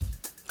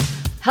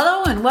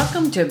Hello and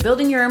welcome to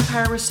Building Your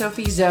Empire with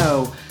Sophie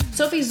Zoe.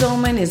 Sophie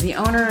Zollman is the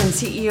owner and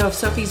CEO of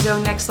Sophie Zoe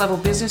Next Level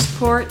Business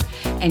Support,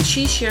 and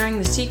she's sharing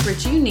the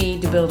secrets you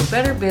need to build a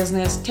better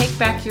business, take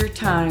back your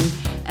time,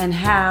 and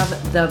have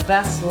the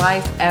best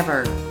life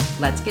ever.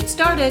 Let's get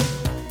started.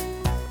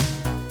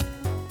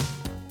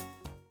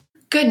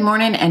 Good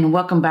morning and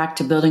welcome back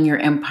to Building Your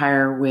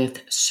Empire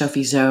with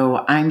Sophie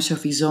Zoe. I'm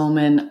Sophie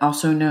Zollman,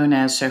 also known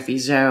as Sophie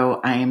Zoe.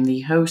 I am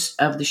the host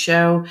of the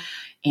show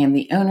and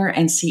the owner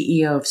and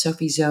CEO of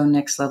Sophie Zoe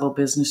Next Level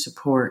Business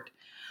Support.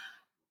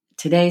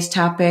 Today's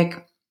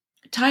topic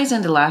ties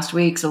into last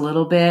week's a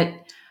little bit.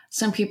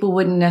 Some people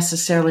wouldn't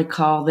necessarily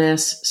call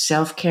this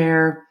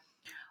self-care,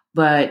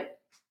 but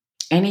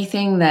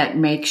anything that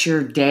makes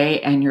your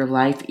day and your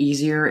life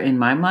easier, in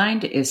my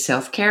mind, is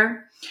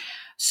self-care.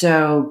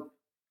 So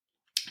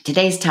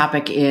today's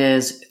topic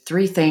is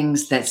 3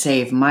 things that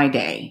save my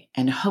day,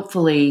 and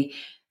hopefully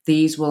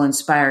these will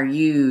inspire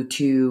you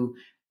to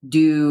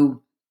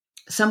do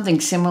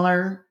something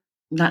similar,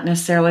 not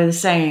necessarily the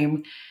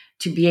same,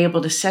 to be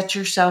able to set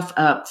yourself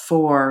up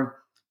for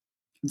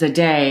the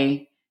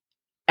day,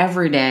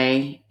 every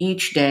day,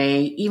 each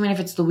day, even if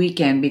it's the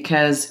weekend,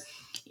 because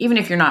even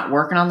if you're not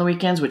working on the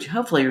weekends, which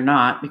hopefully you're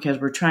not, because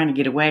we're trying to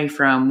get away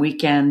from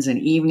weekends and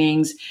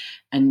evenings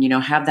and,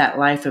 have that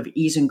life of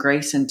ease and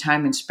grace and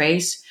time and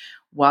space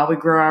while we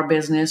grow our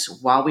business,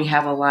 while we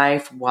have a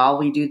life, while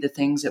we do the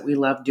things that we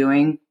love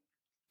doing.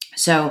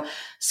 So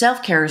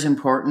self-care is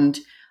important.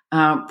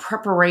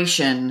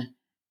 Preparation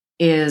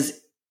is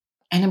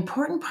an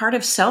important part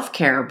of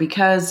self-care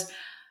because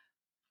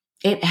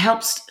it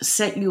helps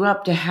set you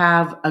up to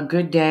have a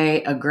good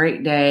day, a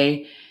great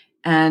day,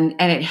 and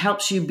it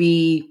helps you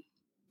be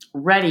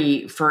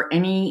ready for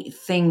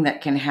anything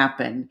that can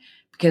happen.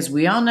 Because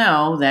we all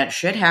know that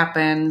shit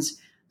happens,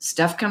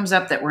 stuff comes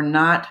up that we're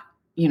not,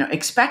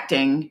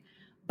 expecting,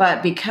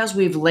 but because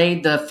we've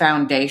laid the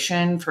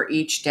foundation for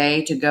each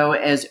day to go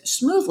as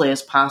smoothly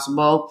as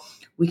possible,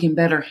 we can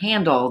better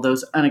handle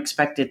those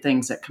unexpected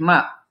things that come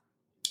up.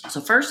 So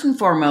first and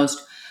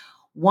foremost,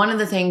 one of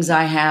the things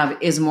I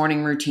have is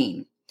morning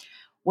routine.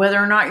 Whether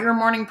or not you're a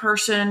morning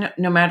person,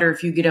 no matter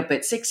if you get up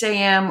at 6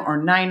 a.m.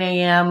 or 9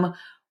 a.m.,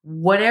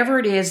 whatever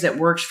it is that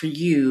works for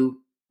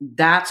you,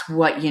 that's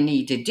what you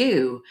need to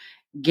do.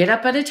 Get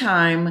up at a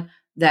time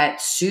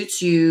that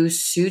suits you,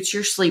 suits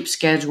your sleep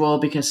schedule,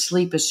 because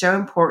sleep is so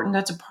important.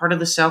 That's a part of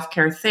the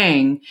self-care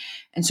thing.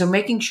 And so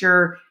making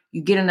sure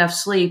you get enough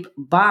sleep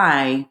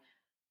by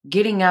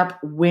getting up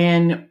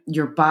when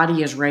your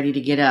body is ready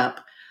to get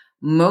up.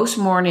 Most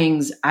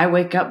mornings I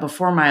wake up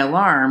before my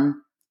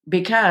alarm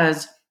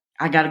because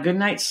I got a good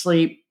night's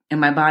sleep and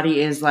my body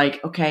is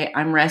like, okay,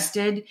 I'm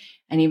rested.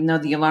 And even though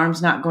the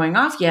alarm's not going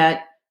off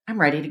yet,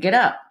 I'm ready to get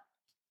up.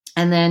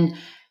 And then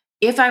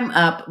if I'm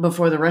up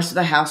before the rest of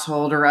the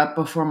household or up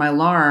before my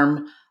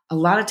alarm, a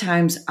lot of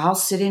times I'll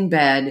sit in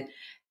bed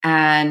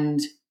and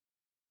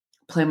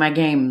play my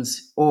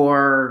games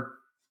or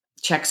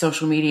check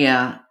social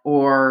media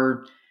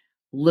or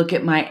look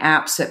at my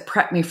apps that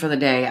prep me for the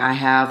day. I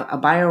have a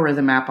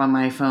biorhythm app on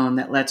my phone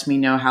that lets me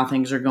know how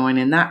things are going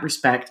in that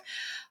respect.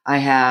 I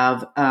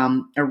have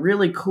a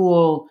really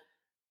cool,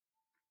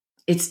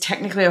 it's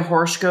technically a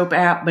horoscope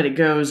app, but it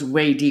goes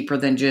way deeper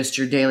than just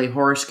your daily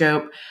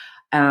horoscope.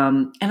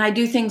 And I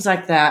do things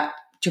like that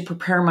to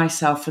prepare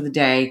myself for the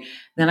day.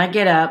 Then I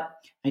get up,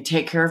 I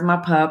take care of my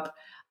pup,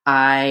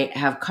 I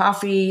have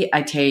coffee,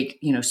 I take,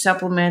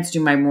 supplements,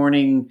 do my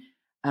morning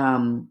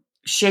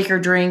shaker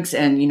drinks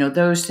and,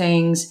 those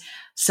things.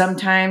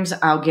 Sometimes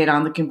I'll get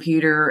on the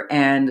computer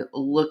and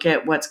look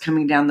at what's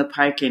coming down the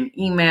pike in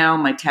email,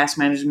 my task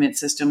management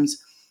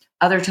systems.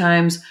 Other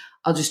times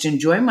I'll just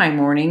enjoy my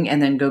morning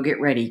and then go get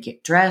ready,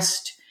 get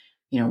dressed,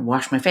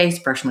 wash my face,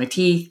 brush my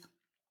teeth,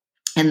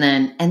 and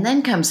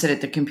then come sit at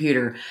the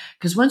computer.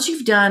 Because once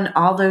you've done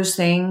all those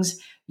things,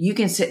 you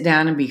can sit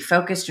down and be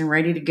focused and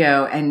ready to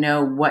go and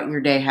know what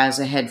your day has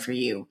ahead for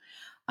you.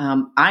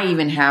 I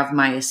even have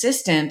my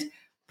assistant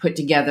put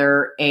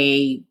together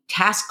a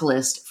task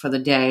list for the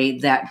day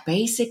that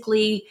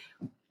basically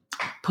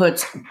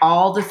puts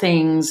all the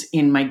things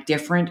in my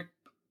different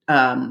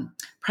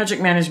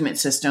project management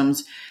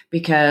systems,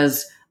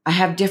 because I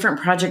have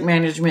different project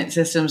management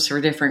systems for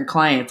different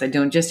clients. I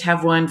don't just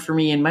have one for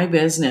me in my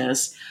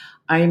business.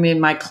 I'm in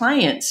my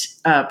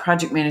clients'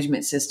 project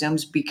management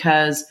systems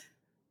because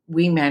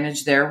we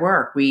manage their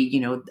work.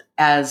 We,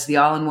 as the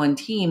all-in-one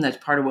team, that's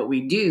part of what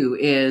we do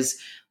is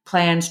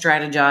plan,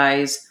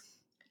 strategize,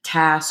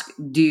 task,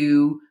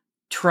 do,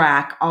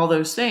 track, all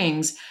those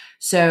things.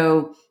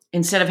 So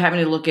instead of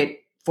having to look at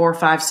 4,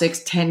 5,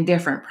 6, 10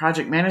 different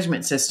project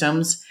management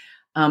systems,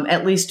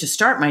 at least to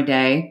start my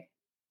day,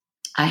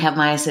 I have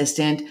my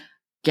assistant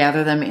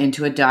gather them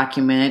into a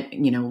document,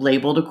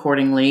 labeled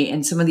accordingly,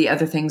 and some of the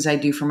other things I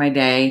do for my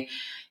day.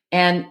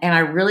 And I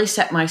really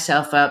set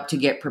myself up to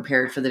get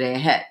prepared for the day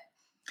ahead.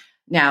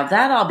 Now,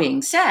 that all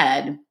being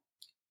said,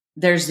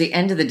 there's the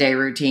end of the day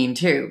routine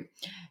too.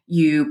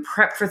 You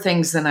prep for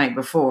things the night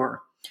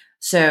before.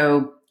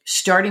 So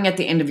starting at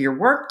the end of your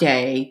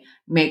workday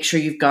Make sure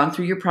you've gone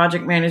through your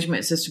project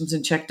management systems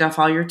and checked off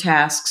all your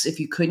tasks. If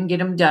you couldn't get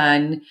them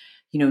done,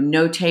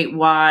 notate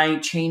why,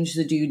 change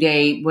the due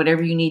date,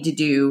 whatever you need to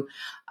do.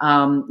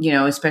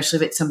 Especially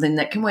if it's something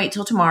that can wait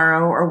till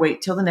tomorrow or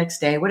wait till the next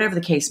day, whatever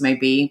the case may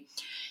be.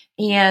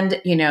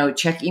 And,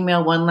 check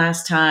email one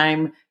last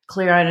time,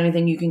 clear out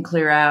anything you can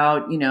clear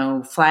out,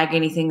 flag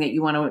anything that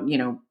you want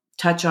to,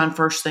 touch on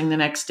first thing the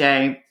next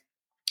day,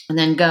 and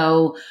then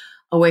go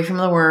away from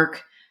the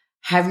work,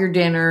 have your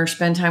dinner,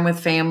 spend time with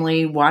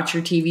family, watch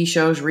your TV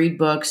shows, read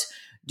books,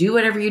 do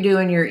whatever you do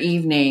in your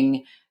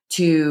evening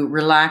to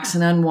relax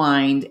and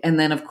unwind. And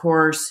then, of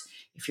course,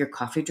 if you're a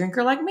coffee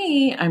drinker like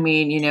me,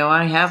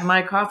 I have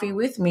my coffee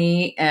with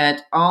me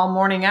at all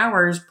morning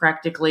hours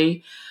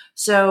practically.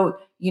 So,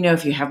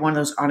 if you have one of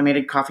those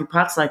automated coffee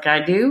pots like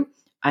I do,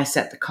 I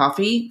set the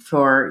coffee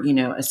for,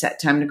 a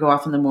set time to go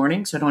off in the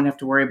morning, so I don't have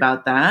to worry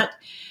about that.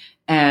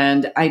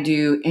 And I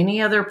do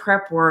any other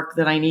prep work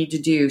that I need to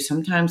do.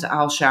 Sometimes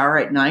I'll shower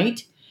at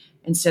night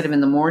instead of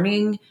in the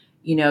morning,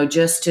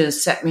 just to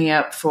set me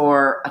up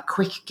for a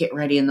quick get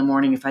ready in the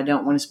morning if I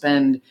don't want to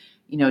spend,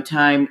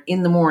 time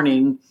in the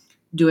morning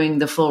doing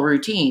the full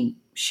routine.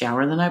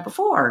 Shower the night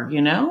before,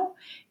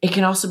 It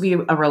can also be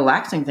a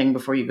relaxing thing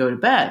before you go to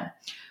bed.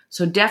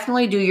 So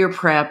definitely do your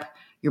prep,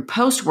 your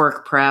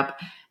post-work prep,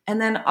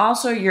 and then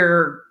also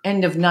your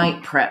end of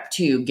night prep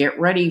too. Get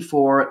ready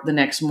for the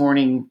next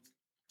morning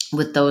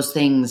with those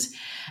things.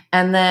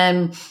 And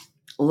then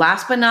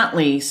last but not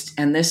least,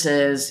 and this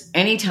is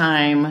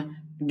anytime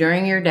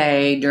during your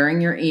day,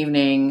 during your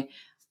evening,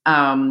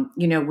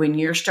 when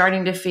you're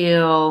starting to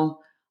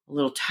feel a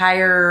little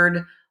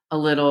tired, a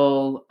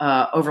little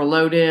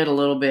overloaded, a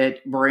little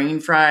bit brain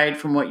fried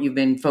from what you've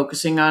been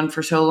focusing on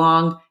for so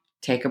long,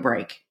 take a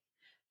break.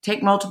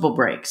 Take multiple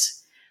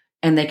breaks.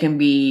 And they can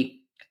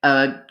be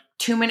a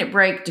 2-minute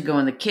break to go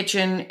in the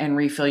kitchen and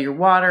refill your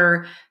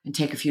water and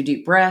take a few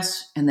deep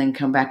breaths and then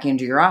come back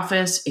into your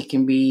office. It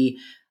can be,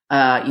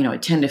 a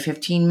 10 to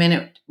 15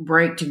 minute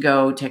break to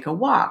go take a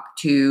walk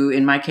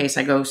in my case,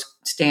 I go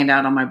stand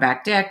out on my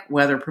back deck,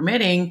 weather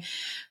permitting,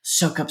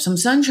 soak up some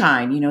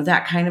sunshine,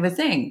 that kind of a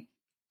thing.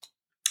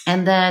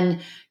 And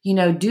then,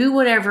 do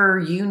whatever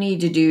you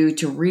need to do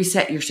to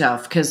reset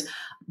yourself.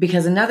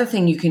 Because another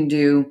thing you can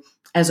do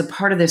as a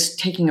part of this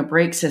taking a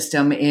break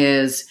system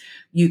is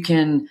you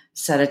can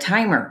set a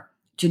timer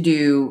to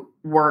do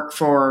work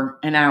for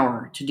an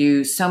hour, to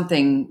do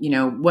something,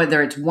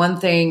 whether it's one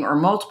thing or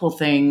multiple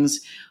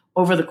things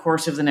over the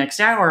course of the next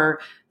hour.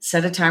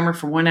 Set a timer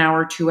for 1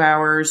 hour, 2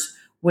 hours,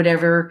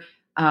 whatever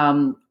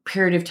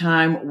period of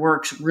time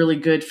works really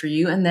good for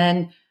you. And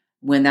then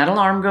when that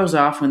alarm goes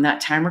off, when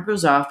that timer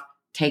goes off,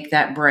 take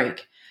that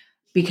break,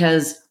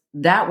 because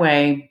that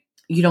way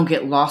you don't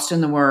get lost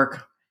in the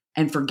work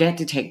and forget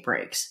to take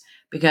breaks.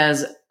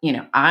 Because,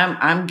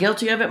 I'm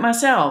guilty of it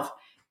myself.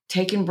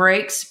 Taking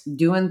breaks,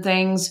 doing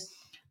things,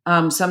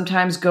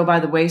 sometimes go by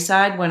the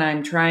wayside when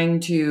I'm trying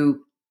to,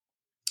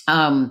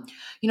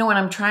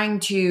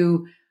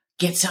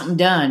 get something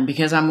done,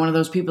 because I'm one of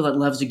those people that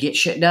loves to get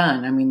shit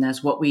done.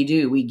 That's what we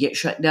do. We get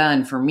shit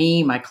done for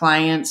me, my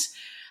clients,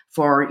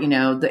 for,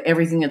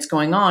 everything that's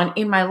going on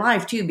in my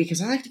life too,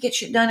 because I like to get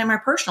shit done in my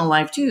personal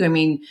life too.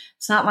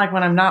 It's not like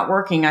when I'm not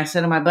working, I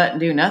sit on my butt and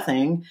do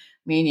nothing.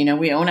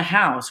 We own a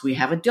house, we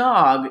have a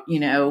dog,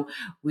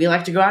 we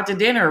like to go out to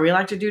dinner, we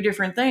like to do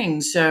different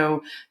things.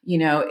 So,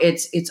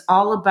 it's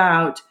all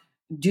about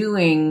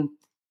doing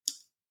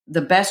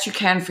the best you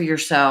can for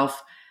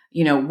yourself,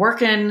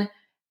 working,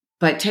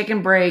 but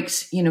taking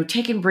breaks,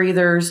 taking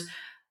breathers,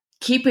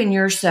 keeping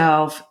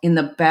yourself in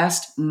the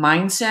best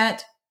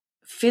mindset,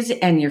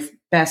 and your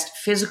best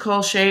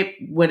physical shape,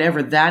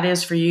 whatever that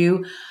is for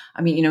you.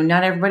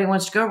 Not everybody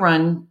wants to go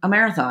run a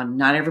marathon.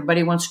 Not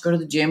everybody wants to go to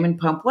the gym and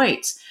pump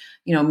weights.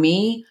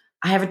 Me,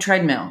 I have a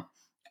treadmill.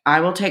 I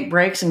will take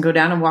breaks and go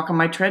down and walk on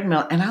my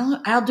treadmill, and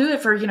I'll do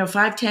it for,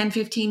 5, 10,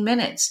 15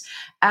 minutes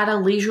at a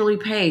leisurely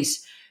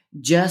pace,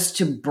 just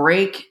to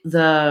break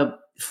the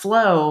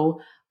flow,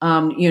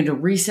 to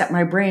reset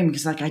my brain,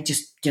 because I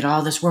just did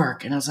all this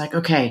work and I was like,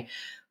 okay,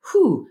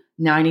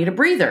 now I need a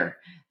breather.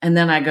 And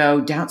then I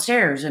go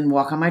downstairs and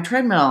walk on my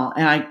treadmill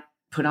and I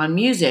put on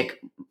music,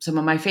 some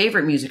of my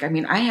favorite music.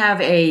 I have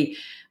a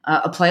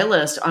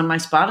playlist on my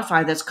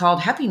Spotify that's called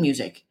Happy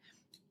Music.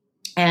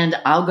 And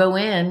I'll go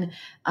in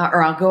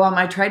or I'll go on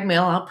my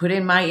treadmill, I'll put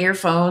in my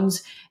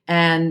earphones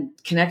and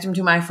connect them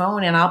to my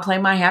phone, and I'll play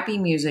my happy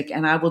music,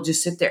 and I will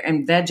just sit there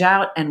and veg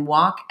out and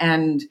walk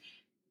and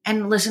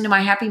listen to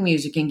my happy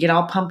music and get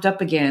all pumped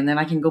up again. And then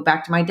I can go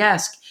back to my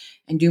desk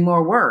and do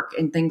more work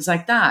and things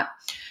like that.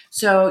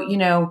 So,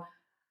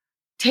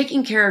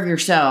 taking care of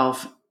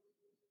yourself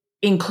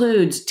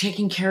includes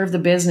taking care of the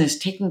business,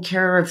 taking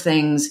care of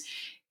things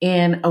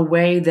in a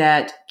way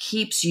that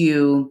keeps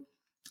you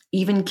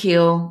even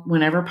keel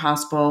whenever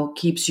possible,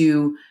 keeps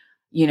you,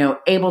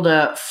 able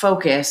to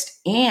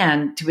focus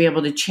and to be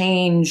able to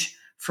change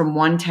from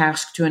one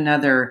task to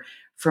another,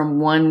 from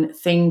one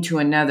thing to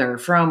another,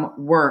 from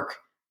work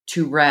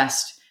to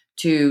rest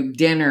to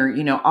dinner,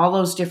 all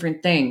those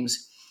different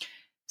things.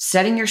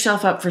 Setting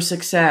yourself up for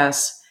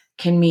success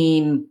can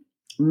mean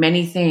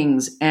many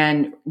things.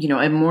 And,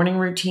 a morning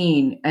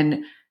routine,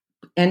 an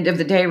end of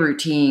the day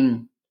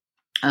routine,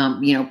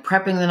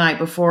 prepping the night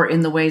before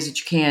in the ways that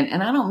you can.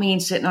 And I don't mean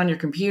sitting on your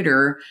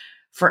computer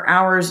for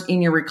hours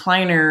in your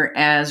recliner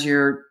as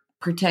you're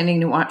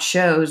pretending to watch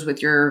shows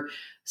with your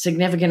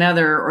significant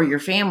other or your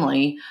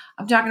family.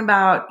 I'm talking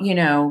about,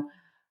 setting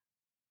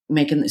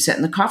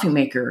the coffee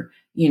maker.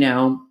 You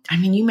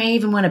may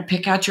even want to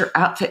pick out your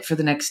outfit for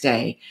the next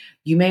day.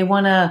 You may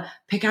want to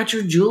pick out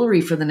your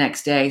jewelry for the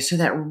next day so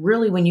that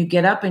really when you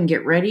get up and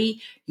get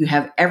ready, you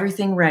have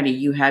everything ready.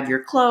 You have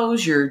your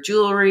clothes, your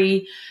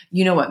jewelry,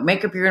 what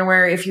makeup you're going to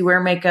wear if you wear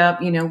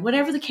makeup,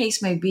 whatever the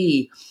case may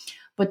be.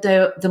 But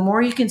the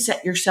more you can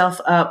set yourself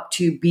up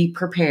to be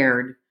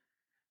prepared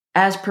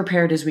as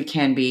we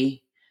can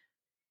be,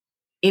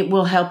 it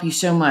will help you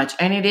so much.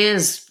 And it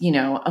is,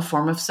 a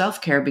form of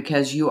self-care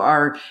because you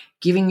are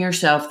giving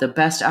yourself the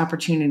best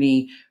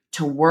opportunity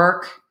to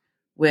work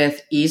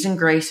with ease and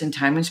grace and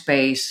time and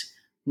space,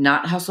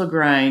 not hustle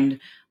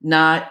grind,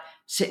 not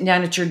sitting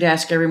down at your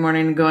desk every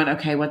morning and going,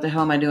 okay, what the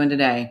hell am I doing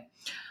today?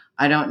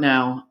 I don't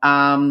know.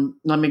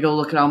 Let me go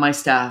look at all my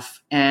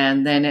stuff.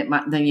 And then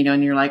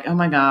and you're like, oh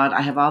my God,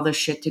 I have all this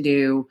shit to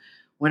do.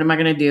 When am I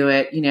going to do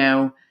it?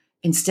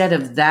 Instead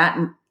of that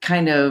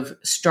kind of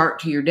start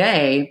to your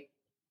day,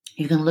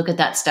 you can look at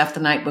that stuff the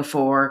night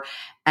before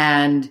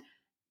and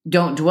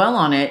don't dwell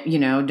on it.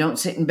 Don't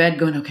sit in bed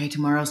going, okay,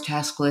 tomorrow's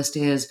task list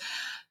is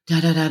da,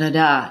 da, da, da,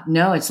 da.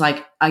 No, it's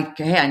like,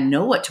 okay, I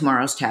know what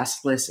tomorrow's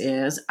task list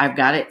is. I've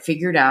got it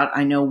figured out.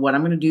 I know what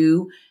I'm going to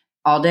do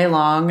all day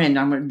long.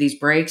 And these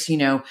breaks,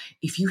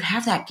 if you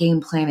have that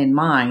game plan in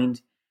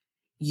mind,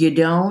 you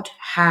don't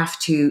have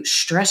to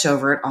stress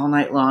over it all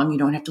night long. You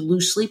don't have to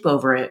lose sleep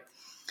over it.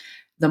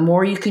 The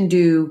more you can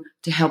do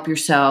to help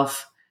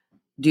yourself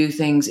do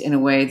things in a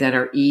way that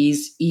are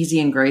easy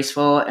and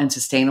graceful and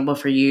sustainable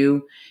for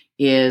you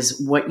is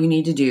what you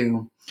need to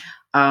do.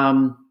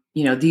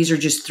 These are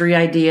just 3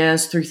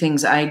 ideas, 3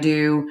 things I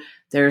do.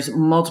 There's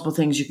multiple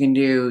things you can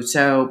do.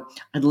 So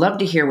I'd love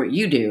to hear what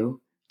you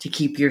do to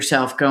keep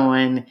yourself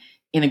going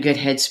in a good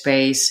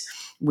headspace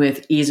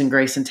with ease and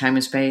grace and time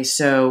and space.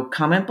 So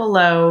comment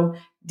below,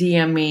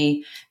 DM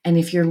me. And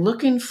if you're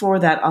looking for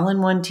that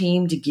all-in-one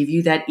team to give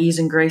you that ease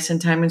and grace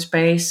and time and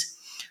space,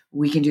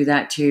 we can do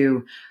that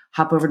too.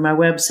 Hop over to my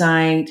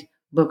website,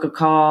 book a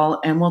call,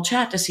 and we'll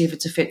chat to see if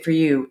it's a fit for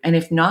you. And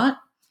if not,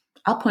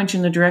 I'll point you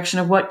in the direction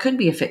of what could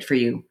be a fit for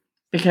you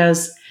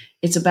because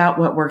it's about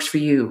what works for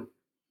you,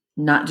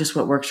 not just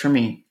what works for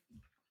me.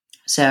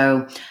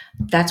 So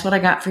that's what I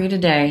got for you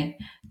today.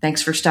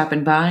 Thanks for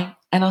stopping by,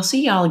 and I'll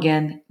see y'all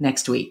again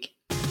next week.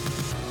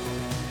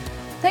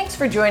 Thanks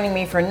for joining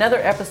me for another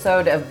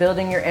episode of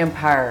Building Your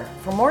Empire.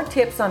 For more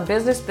tips on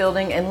business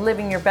building and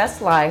living your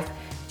best life,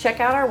 check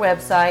out our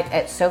website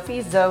at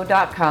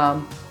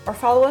sophiezo.com or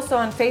follow us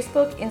on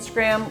Facebook,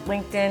 Instagram,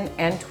 LinkedIn,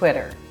 and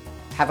Twitter.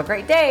 Have a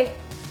great day.